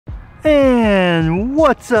And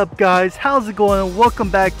what's up, guys? How's it going? Welcome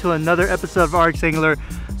back to another episode of RX Angler.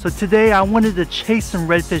 So today I wanted to chase some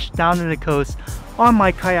redfish down in the coast on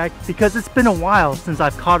my kayak because it's been a while since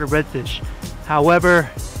I've caught a redfish. However,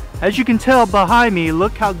 as you can tell behind me,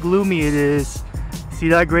 look how gloomy it is. See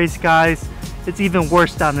that gray skies? It's even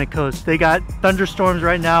worse down the coast. They got thunderstorms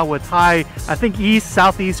right now with high, I think, east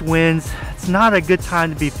southeast winds. It's not a good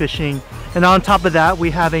time to be fishing. And on top of that, we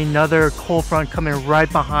have another cold front coming right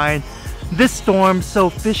behind this storm. So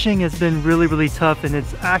fishing has been really tough, and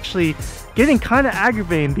it's actually getting kind of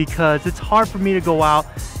aggravating because it's hard for me to go out.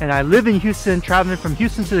 And I live in Houston, traveling from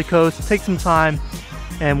Houston to the coast, take some time.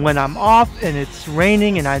 And when I'm off and it's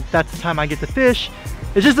raining and that's the time I get to fish,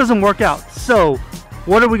 it just doesn't work out. So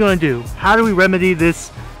what are we going to do? How do we remedy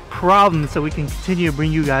this problem so we can continue to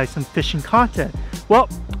bring you guys some fishing content? Well,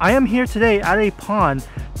 I am here today at a pond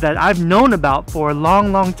that I've known about for a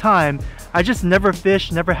long time. I just never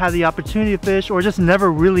fished, never had the opportunity to fish, or just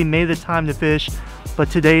never really made the time to fish. But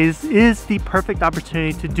today is the perfect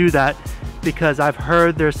opportunity to do that because I've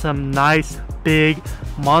heard there's some nice big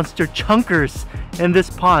monster chunkers in this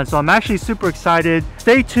pond. So I'm actually super excited.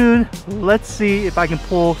 Stay tuned. Let's see if I can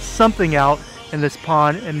pull something out in this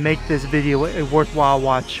pond and make this video a worthwhile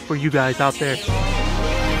watch for you guys out there.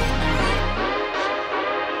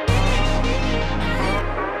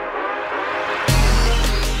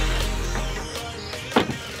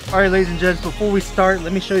 Alright, ladies and gents, before we start,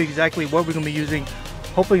 let me show you exactly what we're going to be using.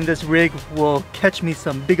 Hoping this rig will catch me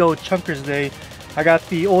some big old chunkers today. I got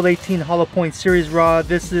the old 18 Hollow Point series rod.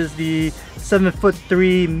 This is the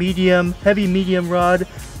 7'3" medium, heavy medium rod.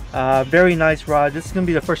 Very nice rod. This is going to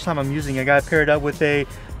be the first time I'm using it. I got it paired up with a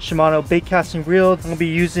Shimano bait casting reel. I'm going to be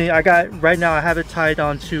using, right now I have it tied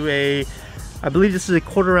onto a, I believe this is a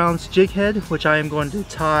 1/4 ounce jig head, which I am going to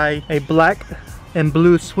tie a black and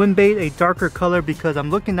blue swim bait, a darker color, because I'm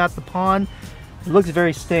looking at the pond. It looks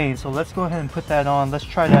very stained, so let's go ahead and put that on. Let's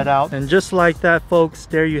try that out. And just like that, folks,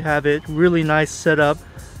 there you have it. Really nice setup.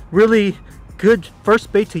 Really good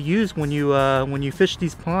first bait to use when you fish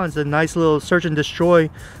these ponds. A nice little search and destroy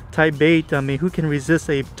type bait. I mean, who can resist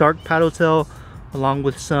a dark paddle tail along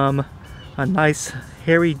with a nice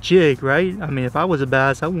hairy jig, right? I mean, if I was a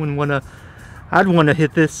bass, I'd want to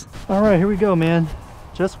hit this. All right, here we go, man.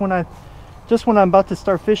 Just when I'm about to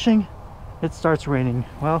start fishing, it starts raining.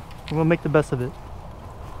 Well, we're gonna make the best of it.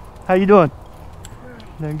 How you doing?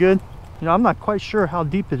 Doing good? You know, I'm not quite sure how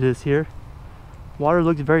deep it is here. Water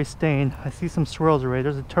looks very stained. I see some swirls already.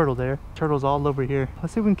 There's a turtle there. Turtles all over here.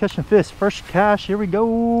 Let's see if we can catch some fish. First cast, here we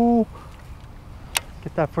go.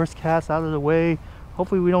 Get that first cast out of the way.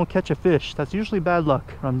 Hopefully we don't catch a fish. That's usually bad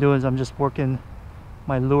luck. What I'm doing is I'm just working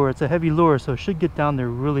my lure. It's a heavy lure, so it should get down there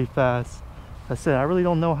really fast. I said, I really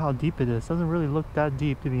don't know how deep it is. It doesn't really look that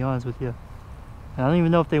deep, to be honest with you. And I don't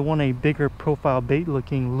even know if they want a bigger profile bait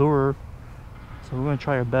looking lure. So we're going to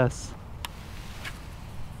try our best.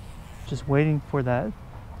 Just waiting for that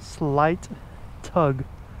slight tug,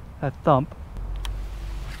 that thump.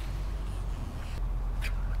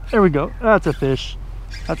 There we go. That's a fish.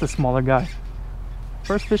 That's a smaller guy.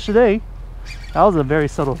 First fish today. That was a very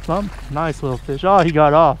subtle thump. Nice little fish. Oh, he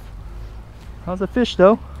got off. That was a fish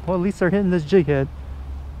though. Well, at least they're hitting this jig head.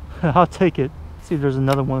 I'll take it. See if there's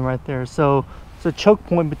another one right there. So it's a choke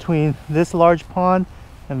point between this large pond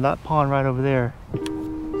and that pond right over there.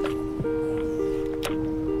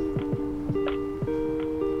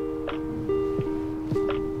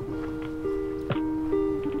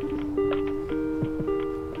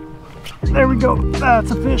 There we go. That's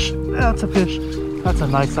a fish. That's a fish. That's a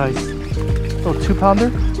nice size little 2-pounder.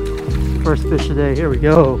 First fish today. Here we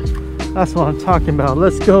go. That's what I'm talking about.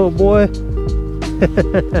 Let's go, boy.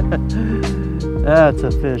 That's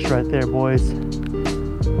a fish right there, boys.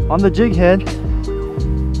 On the jig head.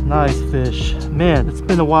 Nice fish. Man, it's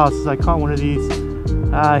been a while since I caught one of these.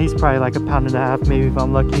 He's probably like 1.5 pounds, maybe, if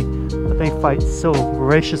I'm lucky. But they fight so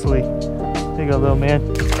voraciously. There you go, little man.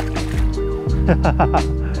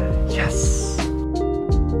 Yes.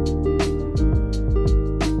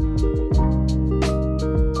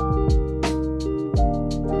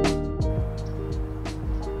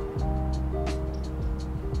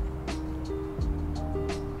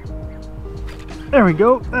 There we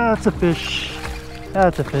go. That's a fish.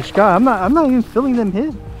 That's a fish. God, I'm not even feeling them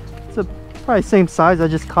hit. It's probably same size I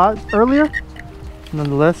just caught earlier.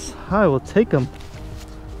 Nonetheless, I will take them.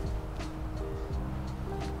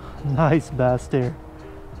 Nice bass there.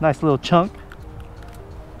 Nice little chunk.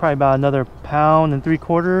 Probably about another 1.75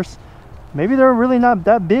 pounds. Maybe they're really not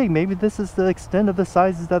that big. Maybe this is the extent of the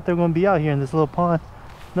sizes that they're going to be out here in this little pond.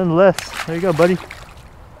 Nonetheless, there you go, buddy.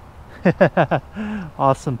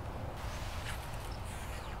 Awesome.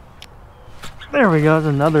 There we go,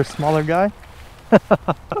 there's another smaller guy.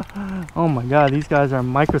 Oh my god, these guys are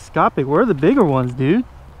microscopic. Where are the bigger ones, dude?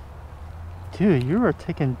 Dude, you are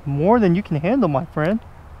taking more than you can handle, my friend.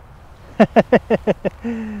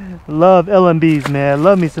 Love LMBs, man.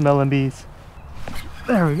 Love me some LMBs.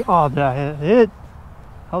 There we go. Oh, did I hit?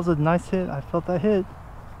 That was a nice hit. I felt that hit.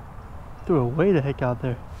 Threw it way the heck out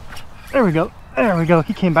there. There we go. There we go.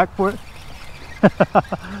 He came back for it.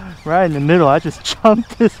 Right in the middle. I just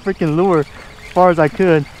chunked this freaking lure as far as I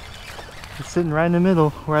could. It's sitting right in the middle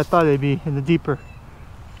where I thought they'd be, in the deeper.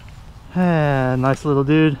 Nice little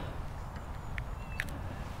dude.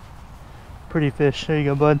 Pretty fish. There you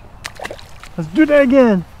go, bud. Let's do that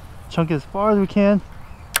again. Chunk it as far as we can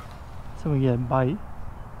so we get a bite.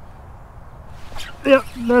 Yep,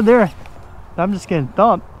 they're there. I'm just getting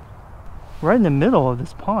thumped right in the middle of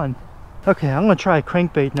this pond. Okay, I'm gonna try a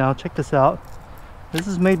crankbait now. Check this out. This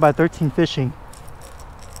is made by 13 Fishing.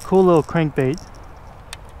 Cool little crankbait.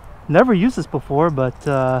 Never used this before, but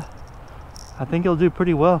I think it'll do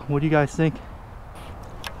pretty well. What do you guys think?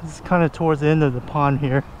 This is kind of towards the end of the pond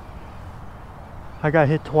here. I got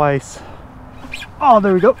hit twice. Oh,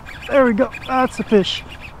 there we go. There we go. That's a fish.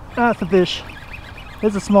 That's a fish.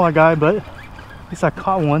 It's a smaller guy, but at least I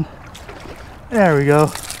caught one. There we go.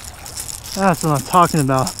 That's what I'm talking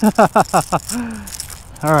about.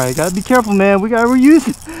 All right, gotta be careful, man. We're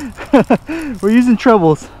using we're using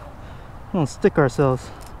trebles. We don't stick ourselves.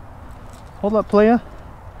 Hold up, playa.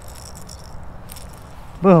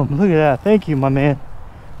 Boom! Look at that. Thank you, my man.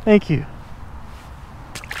 Thank you.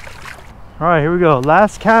 All right, here we go.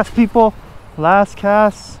 Last cast, people. Last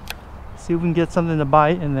cast. See if we can get something to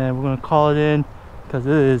bite, and then we're gonna call it in because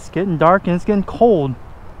it is getting dark and it's getting cold.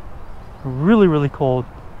 Really, really cold.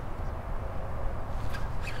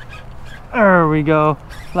 There we go.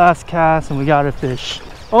 Last cast, and we got a fish.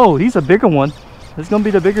 Oh, he's a bigger one. This is gonna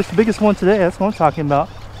be the biggest one today. That's what I'm talking about.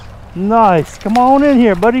 Nice. Come on in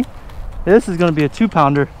here, buddy. This is gonna be a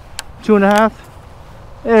 2-pounder. 2.5.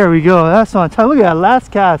 There we go. That's on time. Look at that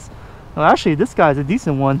last cast. Oh, actually, this guy's a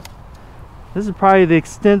decent one. This is probably the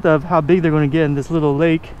extent of how big they're going to get in this little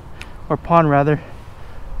lake, or pond rather.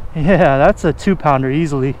 Yeah, that's a 2-pounder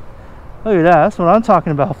easily. Look at that. That's what I'm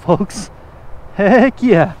talking about, folks. Heck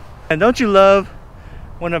yeah. And don't you love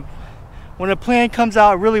when a plan comes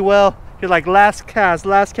out really well? You're like, last cast,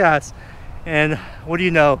 and what do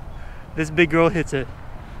you know? This big girl hits it.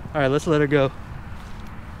 All right, let's let her go.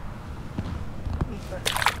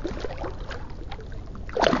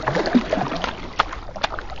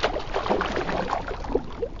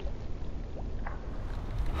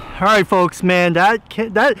 All right, folks, man, I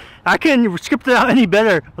couldn't script it out any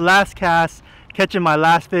better. Last cast, catching my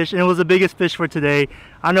last fish, and it was the biggest fish for today.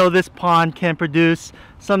 I know this pond can produce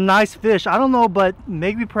some nice fish. I don't know, but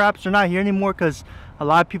maybe perhaps they're not here anymore because a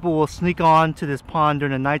lot of people will sneak on to this pond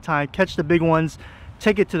during the nighttime, catch the big ones,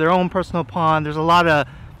 take it to their own personal pond. There's a lot of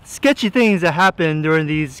sketchy things that happen during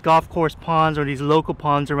these golf course ponds or these local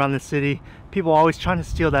ponds around the city. People are always trying to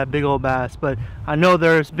steal that big old bass, but I know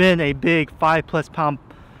there's been a big 5+ pound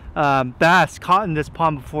bass caught in this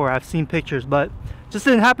pond before. I've seen pictures, but just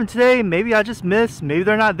didn't happen today. Maybe I just missed, maybe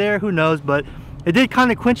they're not there, who knows, but it did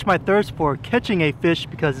kind of quench my thirst for catching a fish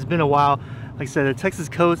because it's been a while. Like I said, the Texas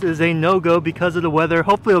coast is a no-go because of the weather.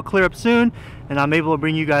 Hopefully it'll clear up soon and I'm able to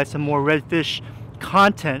bring you guys some more redfish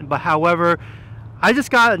content. But however, I just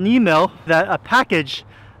got an email that a package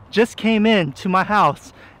just came in to my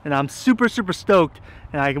house and I'm super stoked,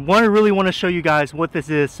 and I really want to show you guys what this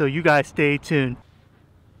is, so you guys stay tuned.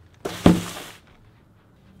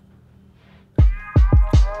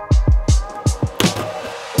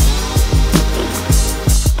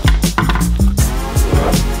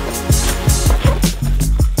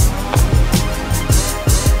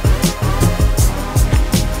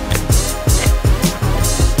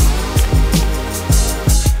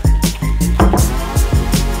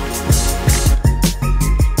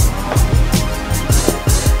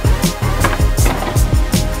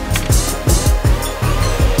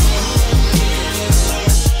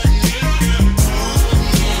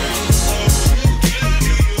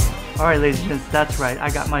 Alright, ladies and gents, that's right, I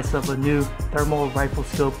got myself a new thermal rifle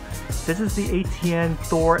scope. This is the ATN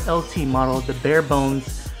Thor LT model, the bare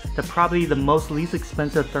bones, probably the least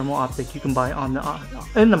expensive thermal optic you can buy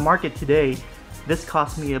in the market today. This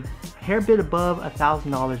cost me a hair bit above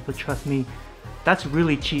 $1,000, but trust me, that's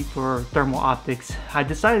really cheap for thermal optics. I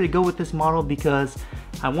decided to go with this model because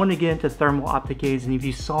I want to get into thermal optic gaze, and if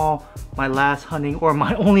you saw my last hunting or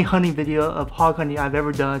my only hunting video of hog hunting I've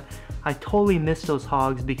ever done, I totally missed those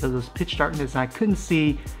hogs because it was pitch darkness and I couldn't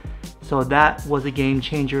see. So that was a game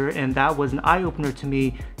changer, and that was an eye-opener to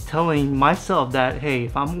me, telling myself that, hey,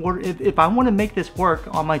 if I want to make this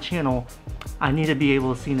work on my channel, I need to be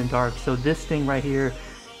able to see in the dark. So this thing right here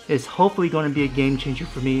is hopefully going to be a game changer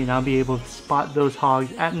for me, and I'll be able to spot those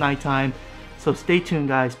hogs at nighttime. So stay tuned,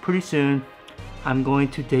 guys. Pretty soon I'm going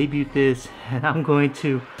to debut this, and I'm going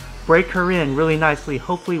to break her in really nicely,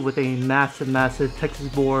 hopefully with a massive Texas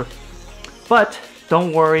boar. But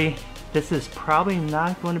don't worry, this is probably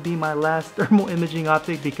not going to be my last thermal imaging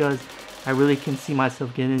optic, because I really can see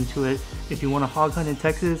myself getting into it. If you want to hog hunt in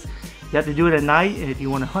Texas, you have to do it at night, and if you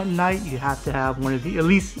want to hunt at night, you have to have one of the, at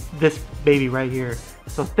least this baby right here.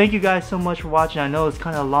 So thank you guys so much for watching. I know it's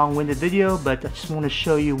kind of a long-winded video, but I just want to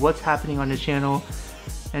show you what's happening on the channel,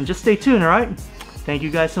 and just stay tuned, alright? Thank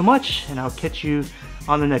you guys so much, and I'll catch you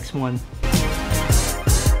on the next one.